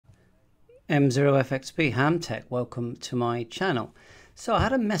M0FXP Hamtech, welcome to my channel. So I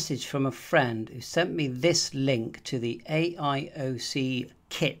had a message from a friend who sent me this link to the AIOC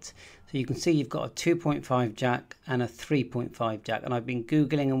kit. So you can see you've got a 2.5 jack and a 3.5 jack, and I've been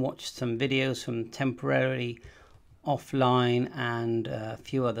googling and watched some videos from Temporarily Offline and a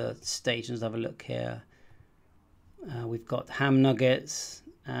few other stations. Have a look here. We've got Ham Nuggets.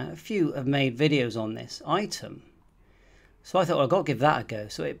 A few have made videos on this item. So I thought, well, I've got to give that a go.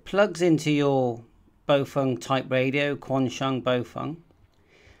 So it plugs into your Baofeng type radio, Quansheng Baofeng,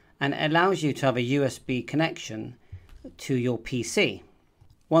 and it allows you to have a USB connection to your PC.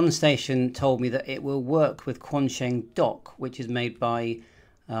 One station told me that it will work with Quansheng dock, which is made by,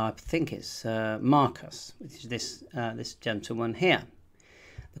 I think it's Marcus, which is this gentleman here.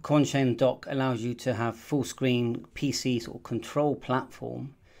 The Quansheng dock allows you to have full screen PC sort of control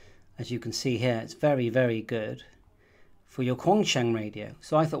platform. As you can see here, it's very, very good for your Quansheng radio.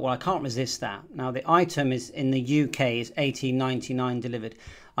 So I thought, well, I can't resist that. Now the item is in the UK is $18.99 delivered.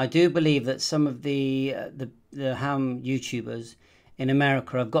 I do believe that some of the ham YouTubers in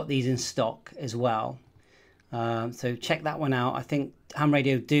America have got these in stock as well. So check that one out. I think Ham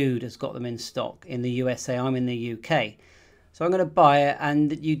Radio Dude has got them in stock in the USA. I'm in the UK. So I'm going to buy it,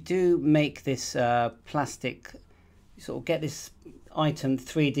 and you do make this plastic, you sort of get this item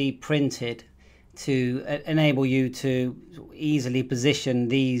 3D printed to enable you to easily position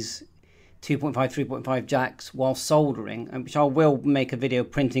these 2.5, 3.5 jacks while soldering, which I will make a video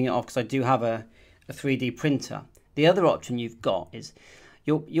printing it off because I do have a 3D printer. The other option you've got is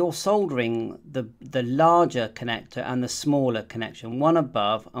you're soldering the larger connector and the smaller connection, one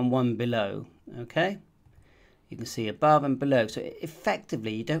above and one below. Okay, you can see above and below. So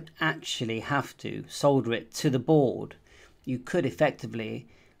effectively you don't actually have to solder it to the board. You could effectively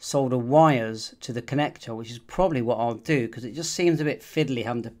solder wires to the connector, which is probably what I'll do, because it just seems a bit fiddly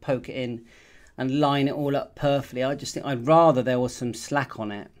having to poke it in and line it all up perfectly. I just think I'd rather there was some slack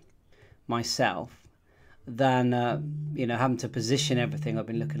on it myself than you know, having to position everything. I've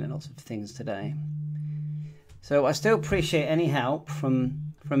been looking at lots of things today, so I still appreciate any help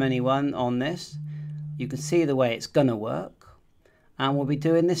from anyone on this. You can see the way it's gonna work, and we'll be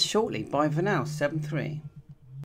doing this shortly. Bye for now. 7-3.